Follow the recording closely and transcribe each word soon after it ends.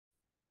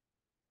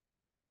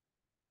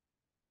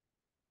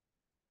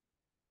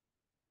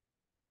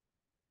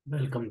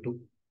Welcome to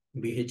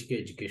B.H.K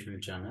educational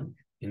channel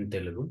in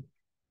Telugu.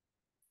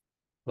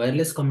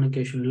 Wireless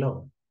communication లో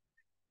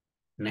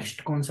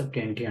next concept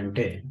ఏంటి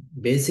అంటే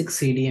basic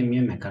CDMA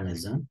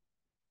mechanism.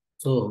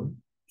 So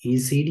ఈ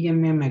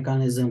CDMA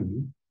mechanism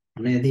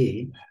అనేది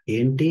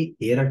ఏంటి,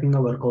 ఏ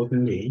రకంగా వర్క్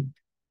అవుతుంది,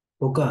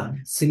 ఒక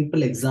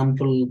సింపుల్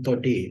ఎగ్జాంపుల్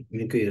తోటి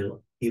మీకు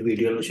ఈ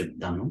వీడియోలో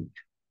చెప్తాను.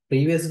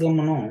 ప్రీవియస్గా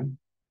మనం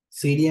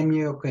CDMA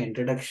యొక్క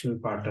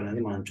ఇంట్రడక్షన్ పార్ట్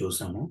అనేది మనం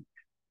చూసాము.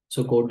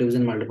 So code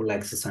division multiple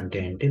access అంటే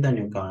ఏంటి, దాని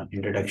యొక్క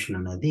ఇంట్రడక్షన్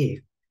అనేది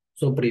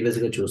సో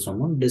ప్రీవియస్గా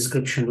చూసాము.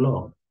 డిస్క్రిప్షన్లో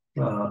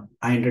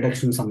ఆ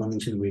ఇంట్రడక్షన్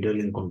సంబంధించిన వీడియో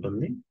లింక్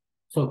ఉంటుంది.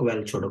 సో ఒకవేళ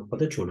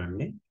చూడకపోతే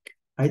చూడండి.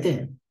 అయితే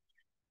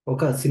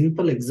ఒక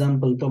సింపుల్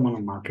ఎగ్జాంపుల్తో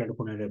మనం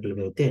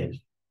మాట్లాడుకునేటట్లుగా అయితే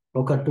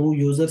ఒక 2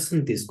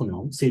 యూజర్స్ని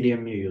తీసుకున్నాం,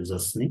 CDMA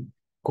యూజర్స్ని.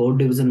 Code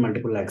division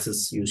multiple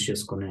access use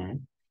చేసుకునే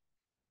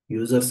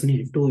యూజర్స్ని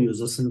 2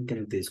 యూజర్స్ని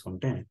కింద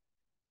తీసుకుంటే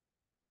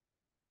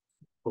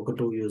ఒక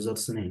 2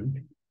 యూజర్స్ని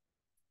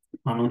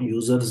మనం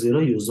యూజర్ 0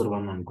 యూజర్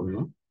 1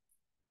 అనుకున్నాం.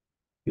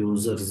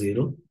 User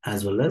 0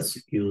 as well as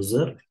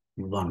user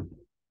 1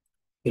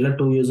 ఇలా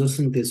 2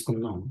 యూజర్స్ని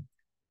తీసుకుందాం.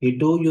 ఈ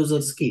 2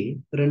 యూజర్స్కి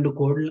 2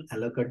 కోడ్లు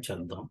అలోకేట్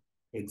చేద్దాం.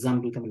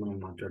 ఎగ్జాంపుల్ కింద మనం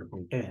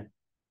మాట్లాడుకుంటే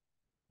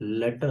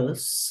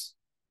letters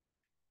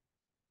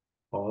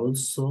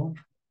also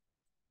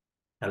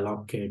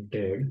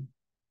allocated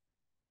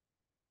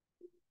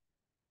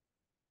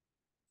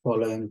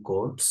following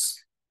codes.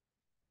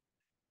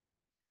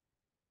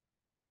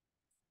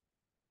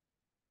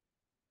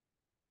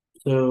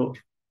 So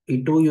ఈ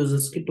 2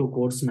 యూజర్స్కి 2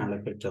 కోడ్స్ని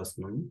అలోకేట్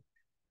చేస్తున్నాం.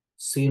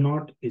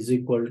 C0 is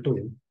equal to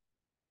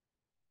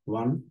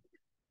 1,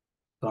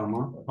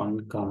 1,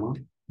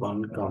 1,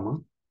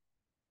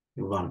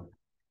 1.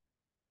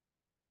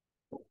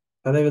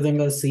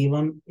 అదేవిధంగా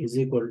C1 is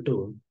equal to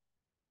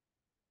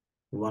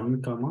 1,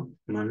 -1,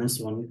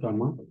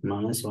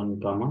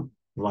 -1,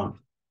 1.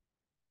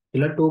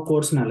 ఇలా 2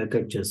 కోడ్స్ని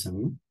అలోకేట్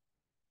చేసాము.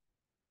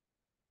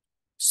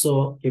 సో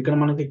ఇక్కడ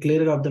మనకి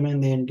క్లియర్గా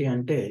అర్థమైంది ఏంటి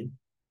అంటే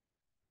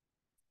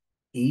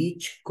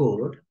ఈచ్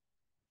కోడ్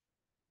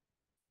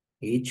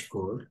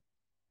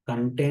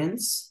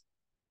contains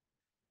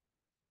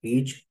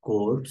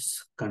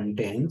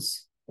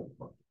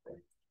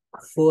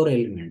 4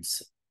 ఎలిమెంట్స్.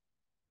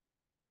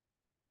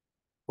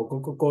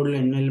 ఒక్కొక్క కోడ్లో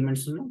ఎన్ని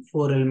ఎలిమెంట్స్ ఉన్నాయి?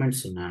 4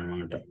 ఎలిమెంట్స్ ఉన్నాయి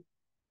అన్నమాట.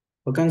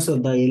 Okay, so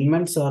the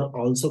elements are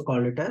also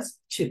called it as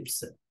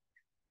chips.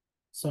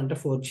 So అంటే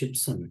 4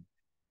 చిప్స్ ఉన్నాయి.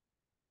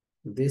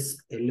 This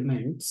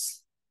elements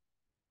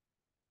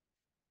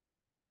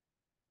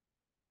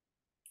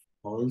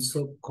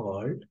also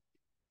called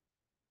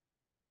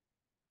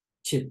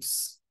chips.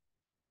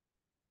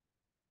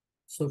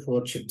 So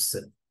 4 chips.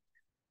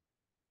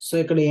 So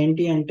ఇక్కడ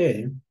ఏంటి అంటే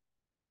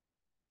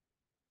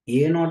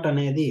A0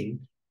 అనేది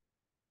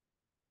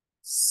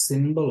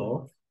సింబల్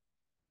ఆఫ్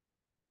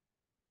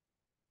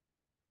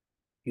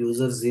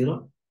యూజర్ 0,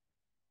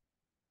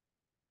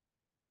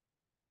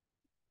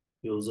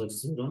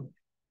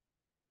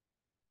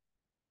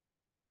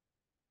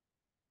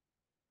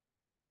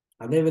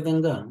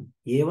 అదేవిధంగా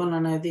A1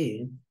 అనేది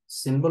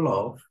సింబల్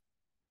ఆఫ్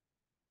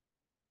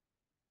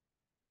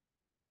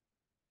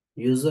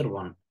యూజర్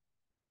 1.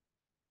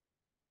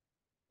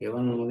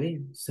 A1 అనేది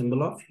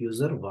symbol of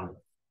user 1.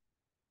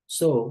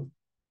 So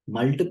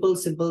multiple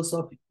symbols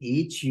of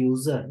each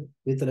user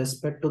with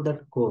respect to that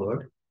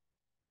code.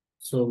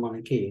 So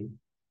మనకి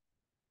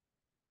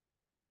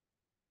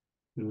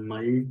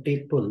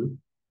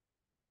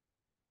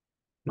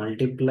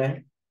multiply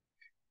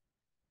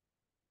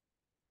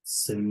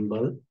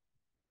symbol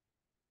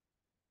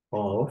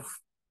of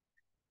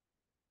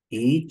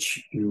each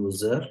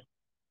user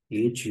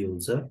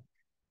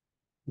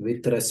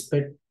with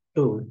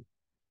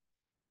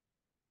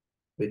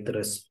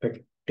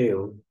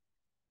respective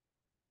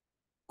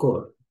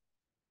code.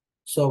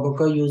 So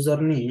ఒక్కొక్క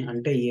యూజర్ని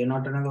అంటే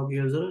A0 అనేది ఒక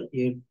user,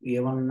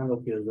 A1 అనేది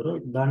ఒక user,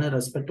 దాని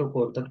respective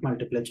code తోటి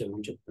మల్టిప్లై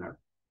చేయమని చెప్తున్నాడు.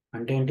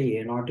 అంటే ఏంటి?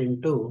 A0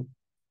 ఇంటూ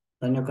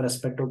దాని యొక్క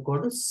respective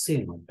code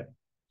C0.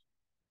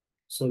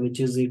 So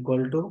which is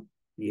equal to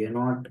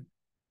A0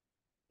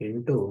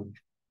 into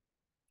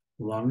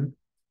 1,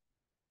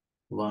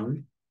 1,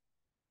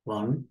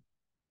 1,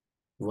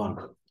 1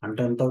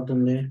 అంటే ఎంత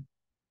అవుతుంది?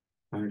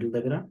 అన్నిటి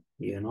దగ్గర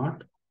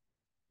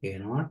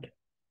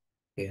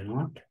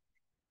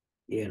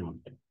A0.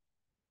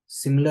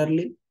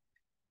 Similarly,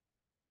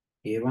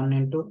 A1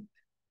 into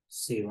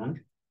C1,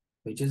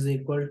 which is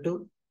equal to,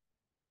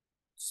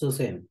 so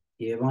same,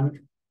 A1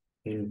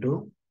 into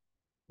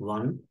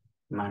 1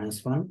 minus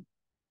 1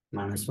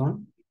 minus 1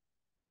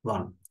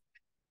 1.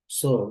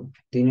 So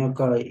దీని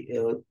యొక్క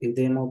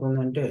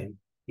ఇదేమవుతుందంటే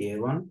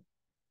A1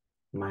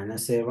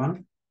 minus A1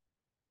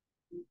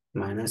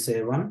 minus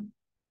A1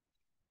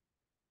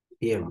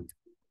 A1.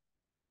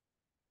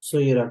 So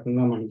ఈ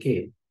రకంగా మనకి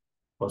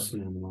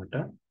వస్తుంది అన్నమాట.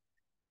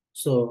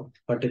 సో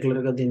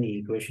పర్టికులర్గా దీన్ని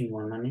ఈక్వేషన్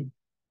 1 అని,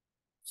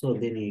 సో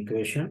దీని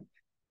ఈక్వేషన్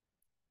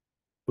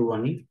 2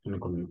 అని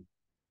అనుకున్నాం.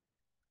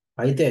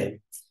 అయితే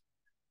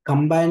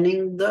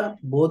కంబైనింగ్ ద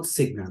బోత్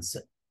సిగ్నల్స్,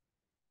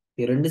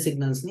 ఈ రెండు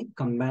సిగ్నల్స్ని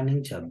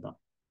కంబైనింగ్ చేద్దాం.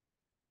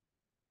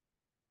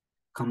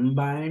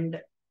 Combined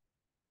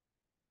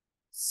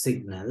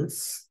signals,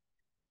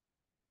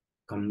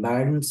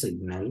 combined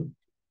signal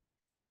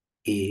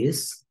is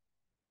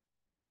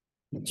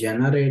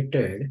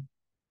generated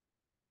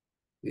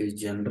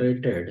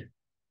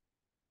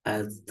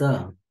as the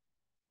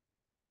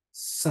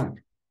sum.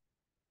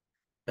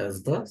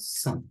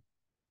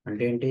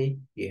 అంటే ఏంటి?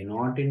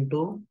 A0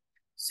 into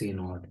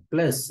C0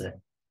 plus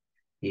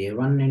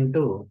A1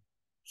 into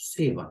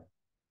C1.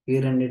 ఈ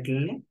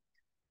రెండింటిని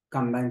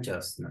కంబైన్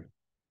చేస్తున్నాడు.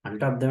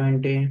 అంటే అర్థం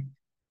ఏంటి?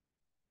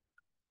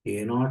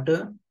 A0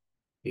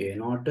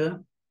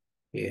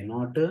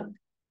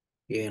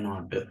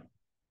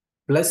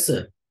 plus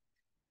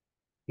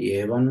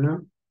A1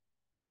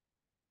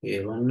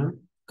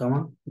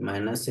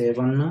 minus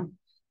A1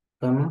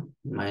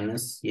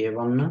 minus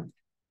A1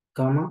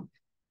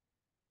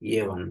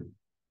 A1.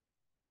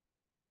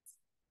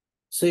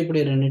 So ఇప్పుడు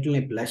ఈ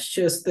రెండింటిని ప్లస్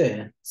చేస్తే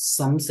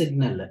సమ్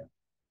సిగ్నల్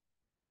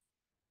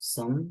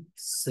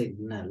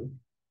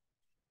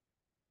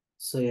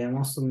సో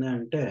ఏమొస్తుంది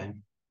అంటే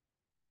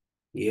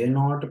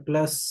A0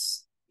 plus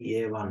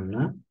A1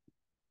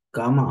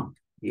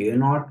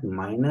 A0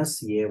 minus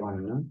A1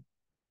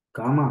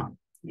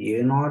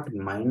 A0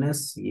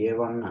 minus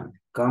A1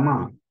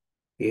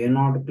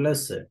 A0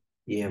 plus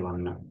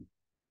A1.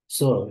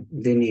 So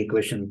దీన్ని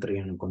ఈక్వేషన్ 3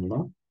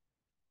 అనుకుందాం.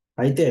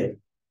 అయితే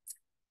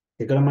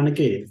ఇక్కడ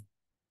మనకి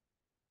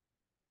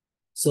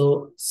so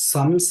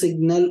some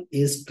signal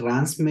is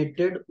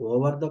transmitted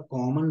over the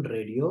common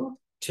radio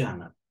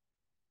channel.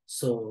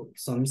 So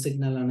some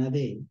signal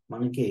అనేది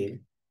మనకి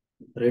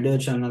radio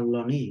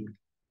ఛానల్లోని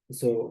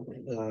so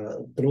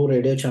through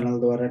radio channel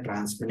ద్వారా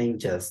transmitting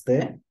చేస్తే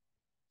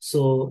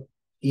so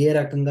ఏ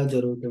రకంగా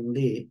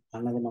జరుగుతుంది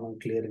అన్నది మనం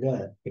క్లియర్గా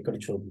ఇక్కడ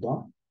చూద్దాం.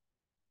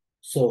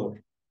 సో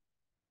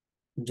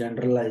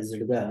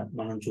జనరలైజ్డ్గా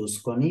మనం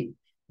చూసుకొని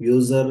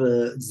యూజర్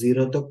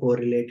 0తో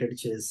కోరిలేటెడ్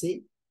చేసి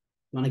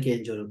మనకి ఏం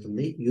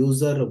జరుగుతుంది,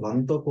 యూజర్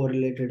 1తో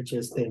కోరిలేటెడ్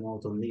చేస్తే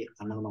ఏమవుతుంది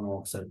అన్నది మనం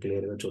ఒకసారి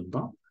క్లియర్గా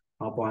చూద్దాం.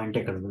 ఆ పాయింట్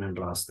ఇక్కడ నేను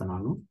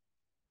రాస్తున్నాను.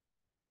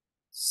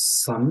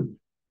 Some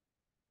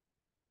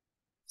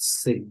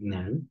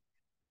signal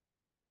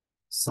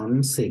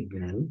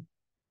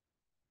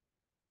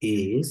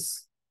is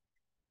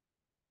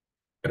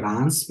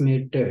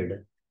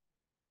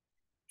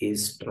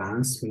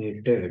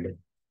transmitted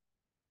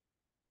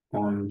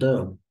on the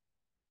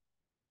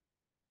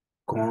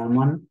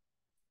common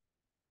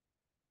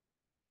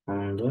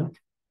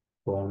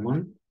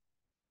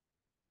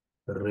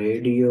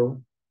radio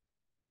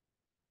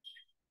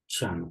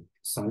channel.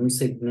 Some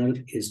signal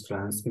is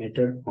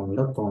transmitted on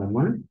the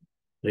common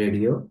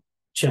radio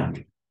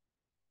channel.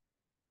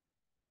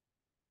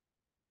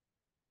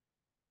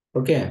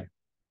 Okay.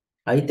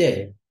 అయితే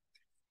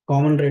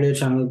కామన్ రేడియో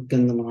ఛానల్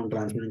కింద మనం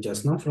ట్రాన్స్మిట్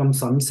చేస్తున్నాం. From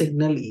some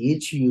signal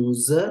each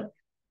user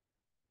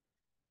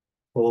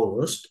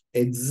host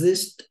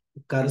exist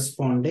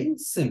corresponding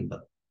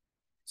symbol.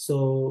 So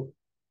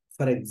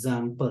for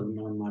example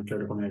మనం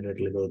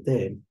మాట్లాడుకునేటట్లుగా అయితే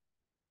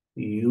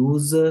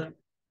user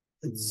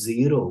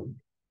 0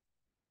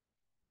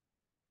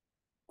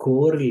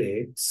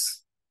 correlates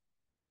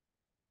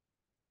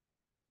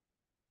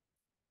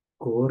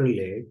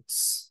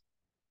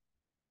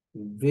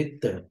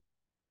with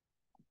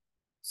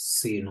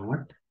C0,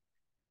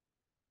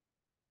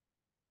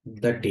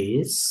 that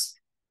is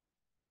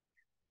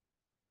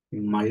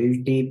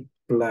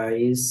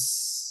multiplies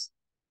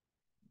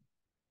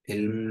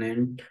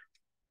element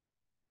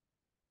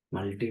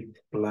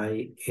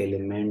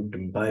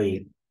by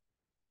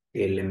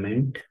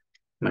element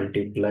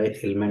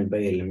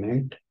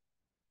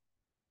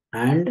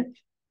and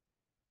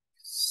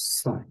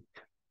sum.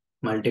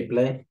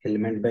 Multiply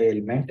element by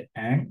element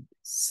and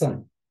sum.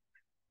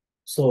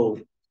 So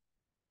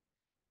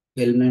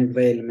element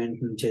by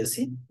element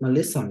చేసి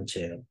మళ్ళీ some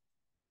చేయాలి.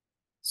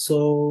 So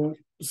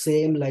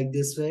same like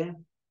this way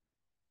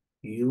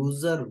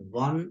user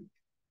 1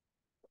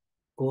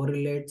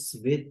 correlates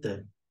with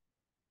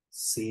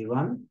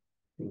C1,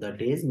 that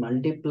is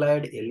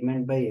multiplied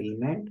element by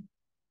element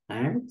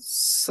and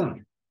sum.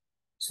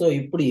 So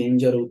ఇప్పుడు ఏం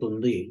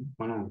జరుగుతుంది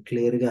మనం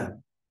క్లియర్గా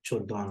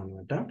చూద్దాం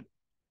అనమాట.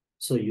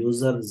 సో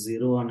యూజర్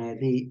 0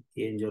 అనేది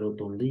ఏం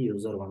జరుగుతుంది,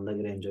 యూజర్ 1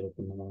 దగ్గర ఏం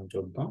జరుగుతుందో మనం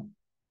చూద్దాం.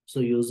 So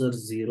user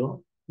 0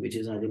 which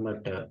is nothing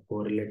but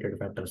correlated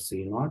factor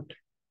C0.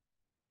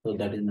 So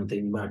that is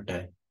nothing but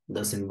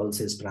the symbols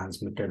is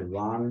transmitted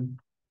 1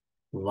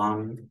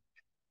 1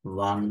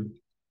 1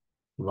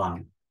 1,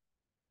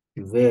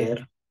 where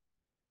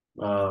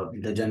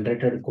the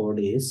generated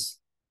code is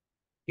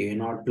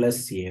A0 plus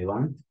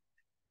A1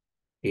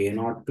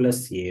 A0 plus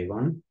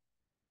A1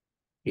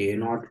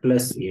 A0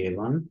 plus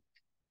A1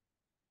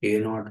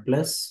 A0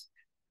 plus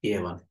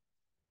A1.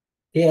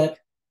 Here,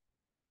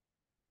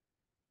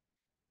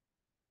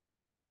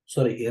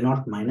 sorry,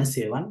 A0 minus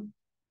A1.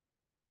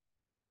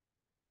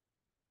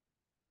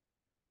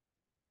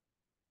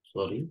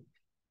 Sorry,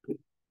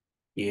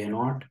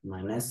 A0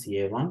 minus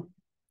A1,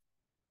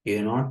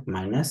 A0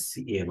 minus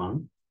A1,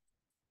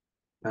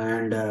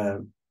 and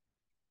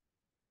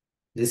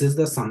this is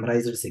the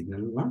summarized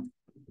signal.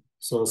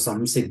 So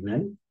some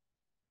signal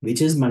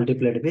which is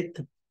multiplied with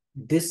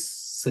this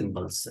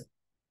symbols.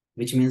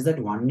 Which means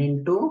that 1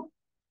 into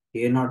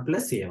A0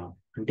 plus A1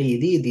 అంటే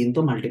ఇది దీంతో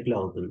multiply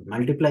అవుతుంది,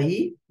 multiply అయ్యి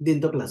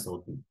దీంతో plus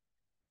అవుతుంది.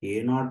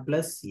 A0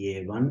 plus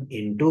A1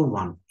 into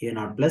 1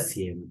 A0 plus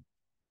A1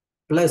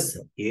 plus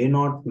A0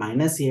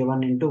 minus A1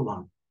 into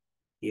 1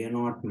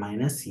 A0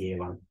 minus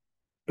A1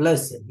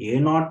 plus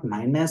A0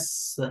 minus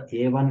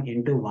A1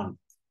 into 1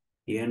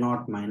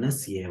 A0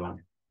 minus A1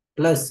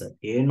 plus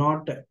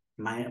A0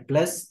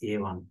 plus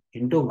A1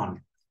 into 1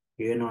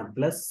 A0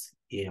 plus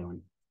A1.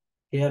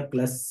 Here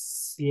plus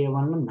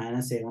A1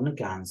 minus A1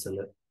 cancel.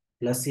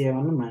 Plus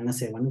A1 minus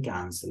A1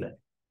 cancel.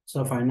 So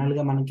final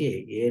గా మనకి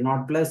A0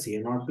 plus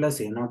A0 plus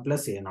A0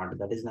 plus A0.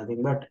 That is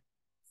nothing but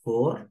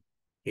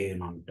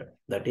 4A0.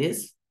 That is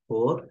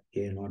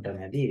 4A0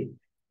 అనేది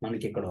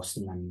మనకి ఇక్కడ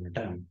వస్తుంది అనమాట.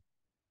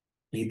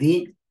 ఇది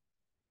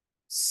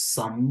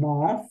some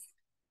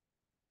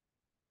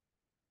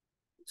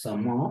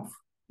of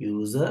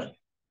user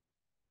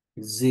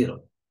 0.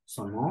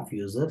 Some of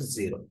user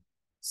 0.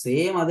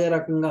 Same అదే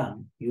రకంగా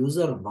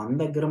యూజర్ 1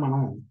 దగ్గర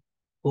మనం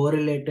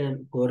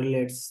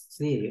కోరిలేట్స్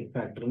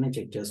ఫ్యాక్టర్ని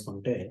చెక్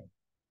చేసుకుంటే,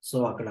 సో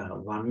అక్కడ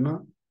 1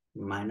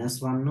 minus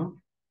 1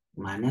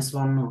 minus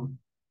 1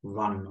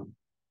 1.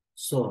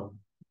 So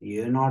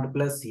A0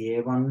 plus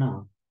A1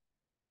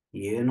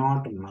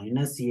 A0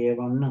 minus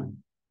A1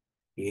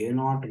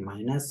 A0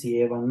 minus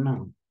A1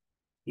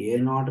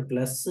 A0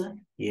 plus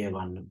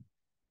A1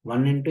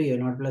 1 into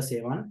A0 plus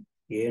A1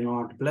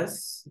 A0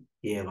 plus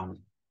A1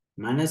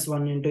 minus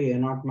 1 into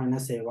A0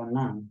 minus A1,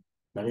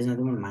 that is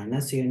nothing but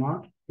minus A0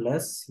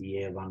 plus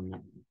A1.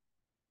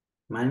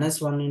 Minus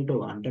 1 into,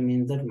 ante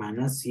means that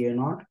minus A0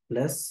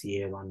 plus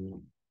A1.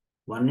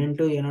 1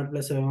 into A0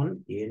 plus A1,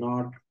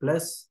 A0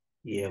 plus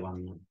A1.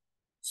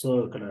 So,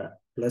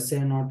 plus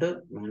A0,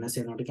 minus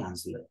A0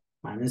 cancel.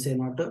 Minus A0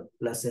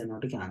 plus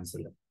A0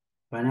 cancel.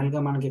 Final గా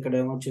మనకి ఇక్కడ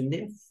ఏమొచ్చింది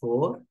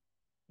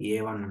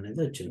 4A1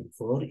 అనేది వచ్చింది.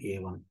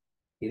 4A1.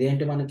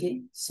 ఇదేంటి మనకి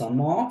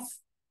some of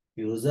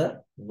user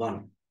 1.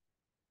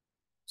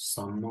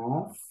 Sum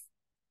of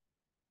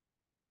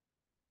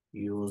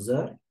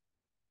user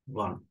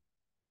 1.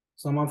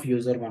 Sum of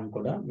user 1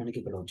 కూడా మనకి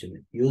ఇక్కడ వచ్చింది.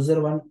 User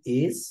 1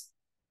 is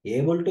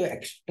able to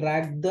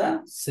extract the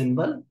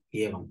symbol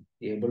A1.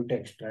 Able to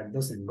extract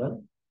the symbol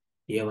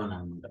A1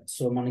 అన్నమాట.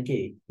 సో మనకి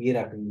ఈ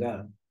రకంగా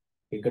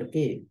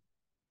ఇక్కడికి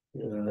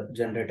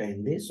జనరేట్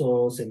అయింది. So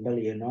symbol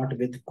A0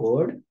 with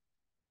code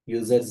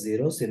user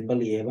 0,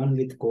 symbol A1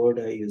 with code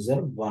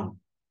user 1.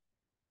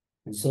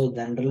 So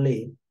generally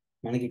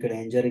మనకి ఇక్కడ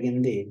ఏం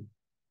జరిగింది,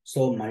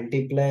 so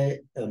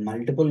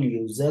multiple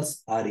users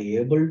are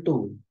able to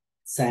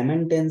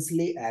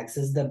simultaneously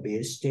access the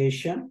base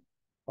station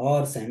or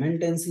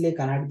simultaneously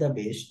connect the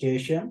base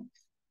station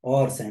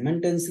or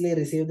simultaneously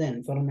receive the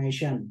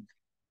information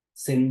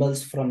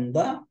symbols from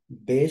the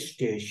base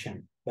station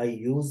by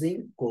using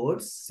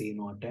codes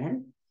C0 and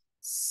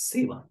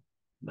C1.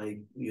 By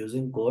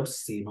using codes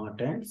C0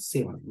 and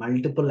C1.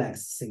 Multiple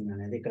accessing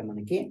అనేది ఇక్కడ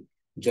మనకి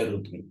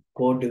జరుగుతుంది.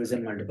 Code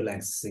division multiple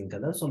accessing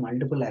కదా, so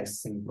multiple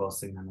accessing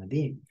processing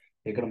అనేది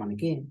ఇక్కడ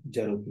మనకి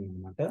జరుగుతుంది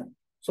అనమాట.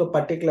 సో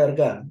పర్టికులర్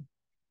గా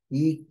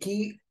ఈ key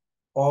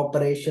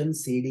operation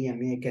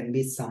CDMA can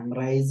be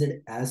summarised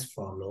as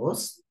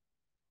follows.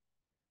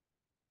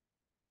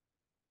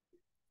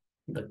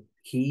 The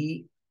key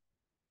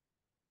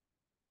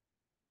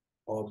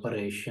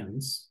operation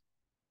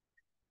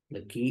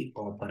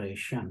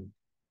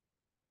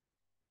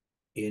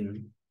in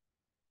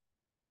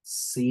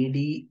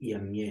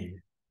CDMA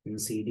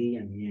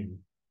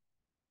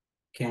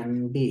can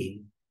be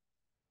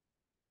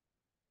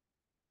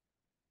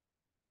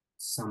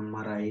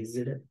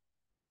summarized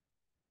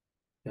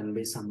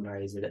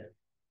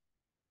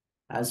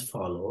as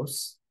follows.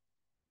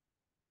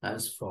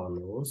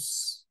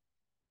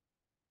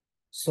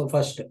 So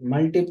first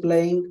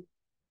multiplying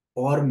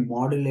or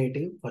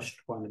modulating, first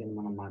point కింద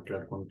మనం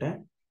మాట్లాడుకుంటే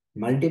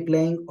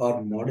multiplying or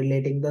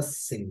modulating the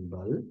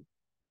symbol,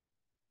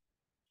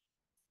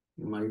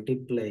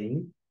 multiplying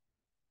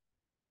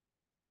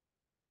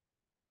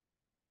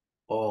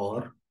or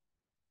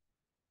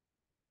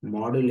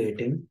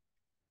modulation,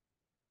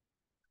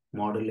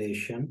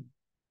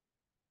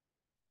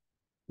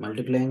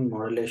 multiplying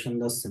modulation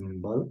the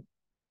symbol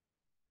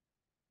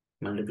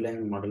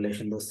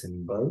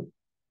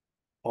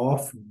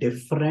of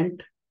different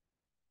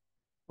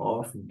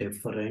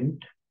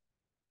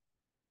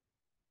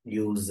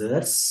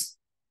users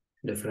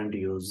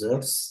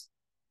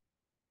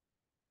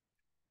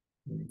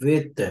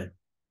with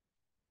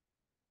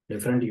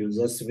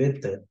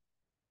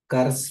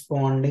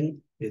corresponding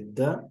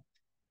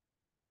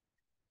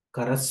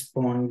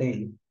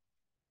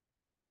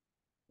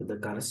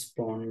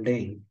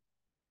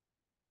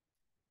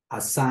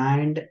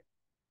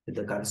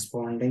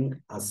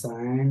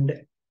assigned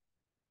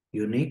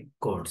unique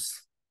codes,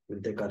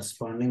 with the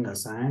corresponding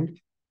assigned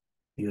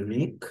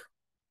unique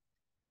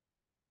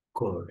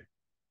code.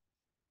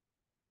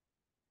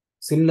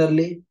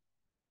 Similarly,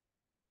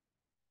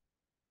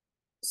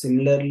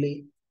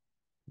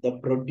 the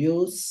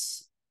produce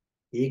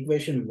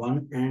equation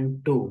 1 and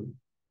 2.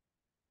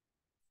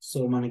 So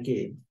మనకి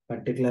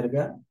particular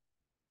గా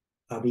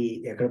అవి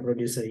ఎక్కడ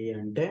produce అయ్యాయి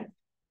అంటే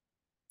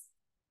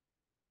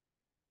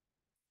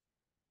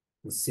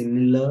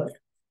similar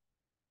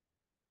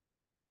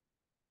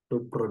to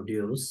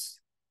produce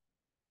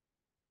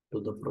to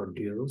the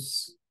produce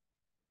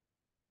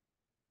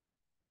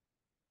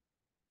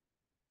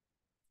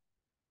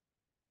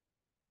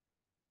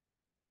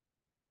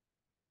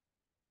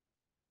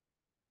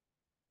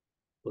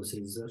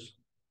procedure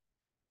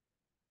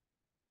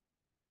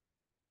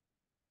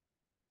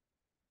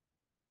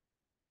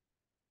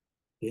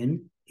in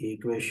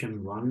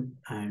equation 1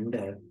 and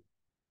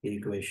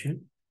equation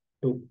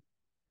 2.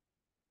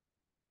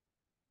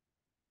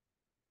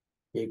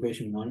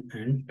 Equation 1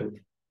 and 2.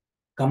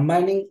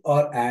 Combining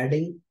or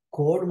adding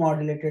code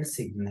modulated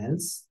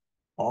signals,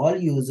 all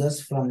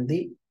users from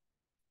the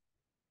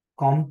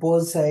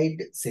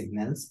composite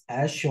signals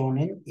as shown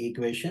in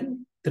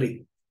equation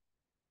 3.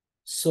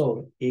 So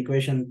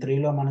equation 3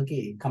 lo manaki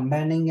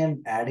combining and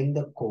adding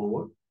the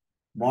code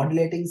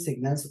modulating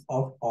signals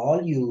of all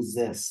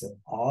users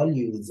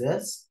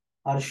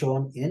are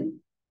shown in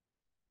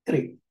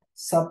 3.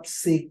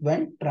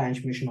 Subsequent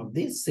transmission of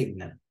the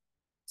signal.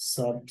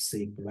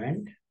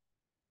 Subsequent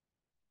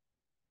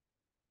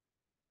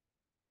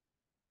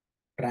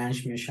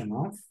transmission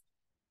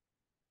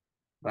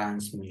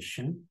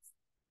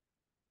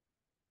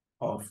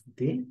of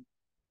the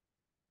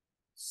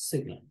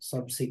signal.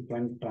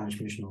 Subsequent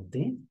transmission of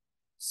the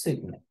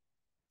signal.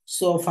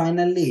 So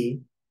finally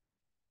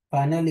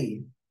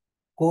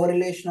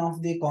correlation of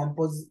the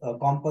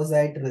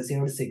composite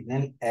received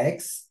signal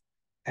X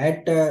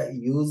at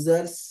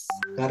user's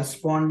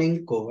corresponding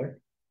code,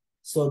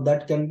 so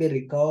that can be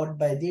recovered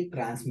by the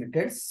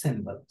transmitted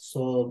symbol.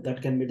 So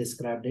that can be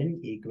described in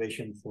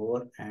equation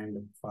 4 and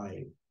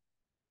 5.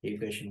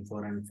 Equation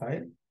 4 and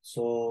 5.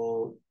 So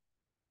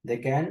they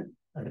can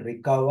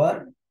recover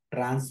the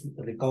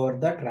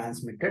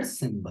transmitted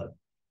symbol.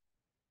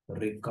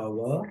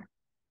 Recover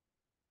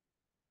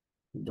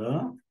the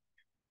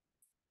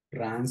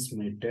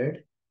transmitted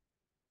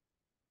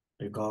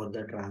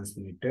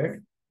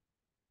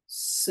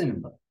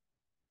symbol.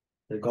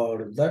 Recover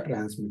the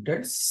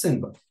transmitted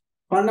symbol.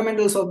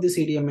 Fundamentals of the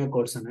CDMA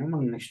codes అనేది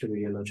మనం next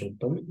వీడియోలో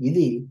చూద్దాం.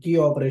 ఇది key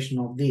operation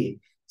of the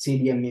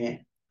CDMA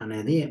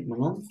అనేది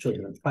మనం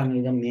చూద్దాం.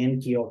 Final గా main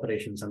key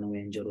operations అనేవి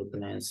ఏం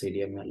జరుగుతున్నాయి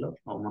CDMA లో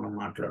మనం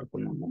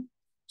మాట్లాడుకున్నాము.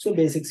 సో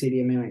బేసిక్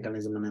CDMA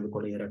మెకానిజం అనేది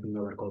కూడా ఏ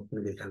రకంగా వర్క్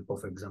అవుతుంది విత్ హెల్ప్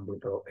ఆఫ్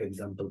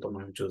ఎగ్జాంపుల్ తో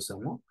మనం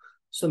చూసాము.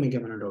 సో మీకు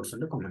ఏమైనా డౌట్స్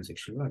ఉంటే కామెంట్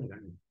సెక్షన్ లో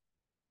అడగండి.